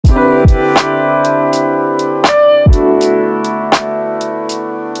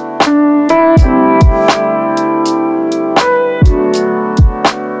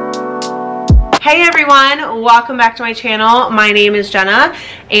everyone, welcome back to my channel. My name is Jenna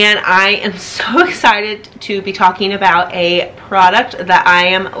and I am so excited to be talking about a product that I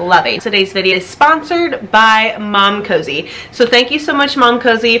am loving. Today's video is sponsored by Momcozy. So thank you so much,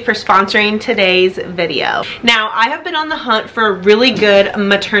 Momcozy, for sponsoring today's video. Now, I have been on the hunt for a really good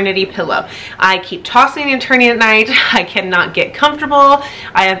maternity pillow. I keep tossing and turning at night. I cannot get comfortable.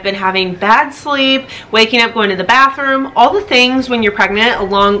 I have been having bad sleep, waking up, going to the bathroom, all the things when you're pregnant,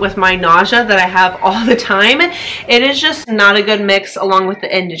 along with my nausea that I have all the time. It is just not a good mix, along with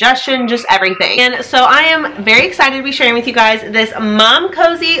the indigestion, just everything. And so I am very excited to be sharing with you guys this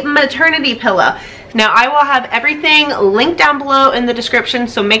Momcozy maternity pillow. Now, I will have everything linked down below in the description,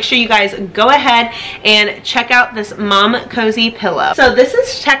 so make sure you guys go ahead and check out this Momcozy pillow. So this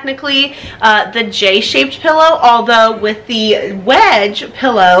is technically the J-shaped pillow, although with the wedge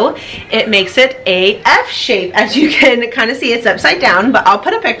pillow, it makes it a F shape. As you can kind of see, it's upside down, but I'll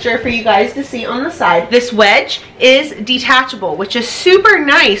put a picture for you guys to see on the side. This wedge is detachable, which is super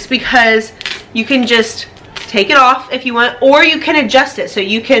nice because you can just take it off if you want, or you can adjust it. So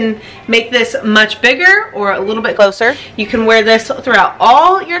you can make this much bigger or a little bit closer. You can wear this throughout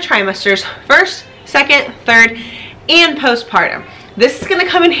all your trimesters, first, second, third, and postpartum. This is going to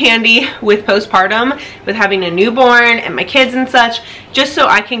come in handy with postpartum, with having a newborn and my kids and such, just so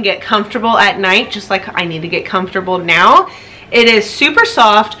I can get comfortable at night, just like I need to get comfortable now. It is super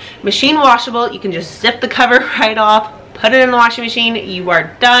soft, machine washable. You can just zip the cover right off, put it in the washing machine, you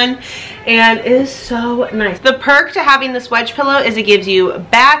are done, and it is so nice. The perk to having this wedge pillow is it gives you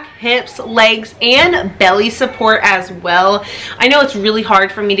back, hips, legs, and belly support as well. I know it's really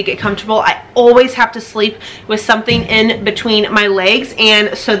hard for me to get comfortable. I always have to sleep with something in between my legs,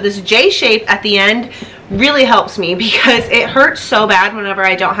 and so this J shape at the end really helps me because it hurts so bad whenever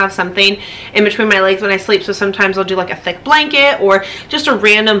I don't have something in between my legs when I sleep. So sometimes I'll do like a thick blanket or just a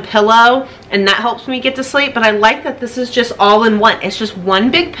random pillow, and that helps me get to sleep. But I like that this is just all in one. It's just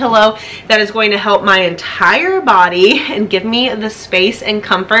one big pillow that is going to help my entire body and give me the space and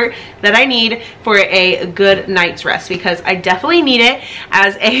comfort that I need for a good night's rest, because I definitely need it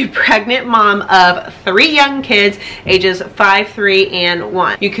as a pregnant mom of 3 young kids, ages 5, 3, and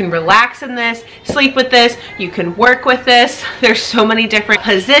 1. You can relax in this, sleep with this, you can work with this. There's so many different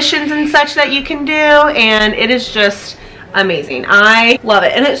positions and such that you can do, and it is just amazing. I love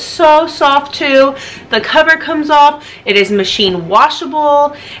it, and it's so soft too. The cover comes off, it is machine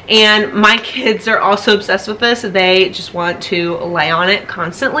washable, and my kids are also obsessed with this. They just want to lay on it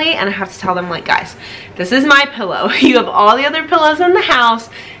constantly, and I have to tell them, like, guys, this is my pillow. You have all the other pillows in the house,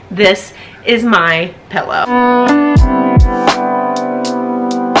 this is my pillow.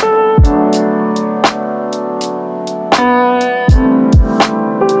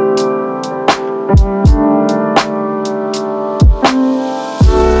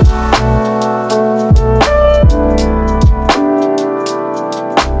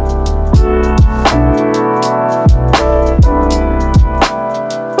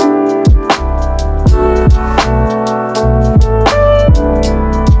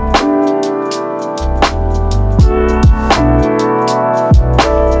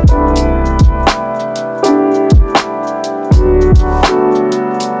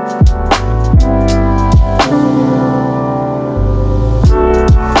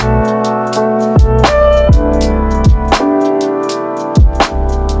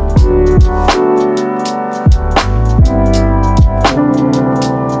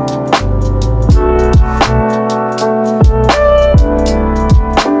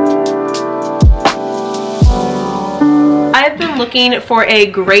 Looking for a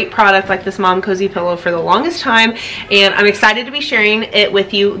great product like this Momcozy pillow for the longest time, and I'm excited to be sharing it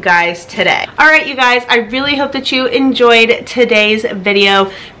with you guys today. Alright, you guys, I really hope that you enjoyed today's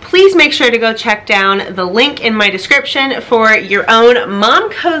video. Please make sure to go check down the link in my description for your own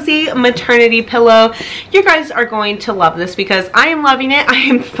Momcozy maternity pillow. You guys are going to love this because I am loving it. I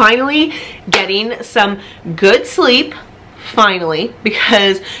am finally getting some good sleep. Finally,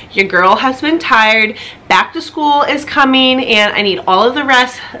 because your girl has been tired. Back to school is coming, and I need all of the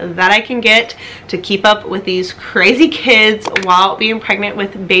rest that I can get to keep up with these crazy kids while being pregnant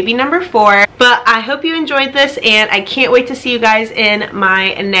with baby number 4. But I hope you enjoyed this, and I can't wait to see you guys in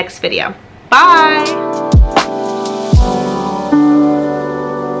my next video. Bye!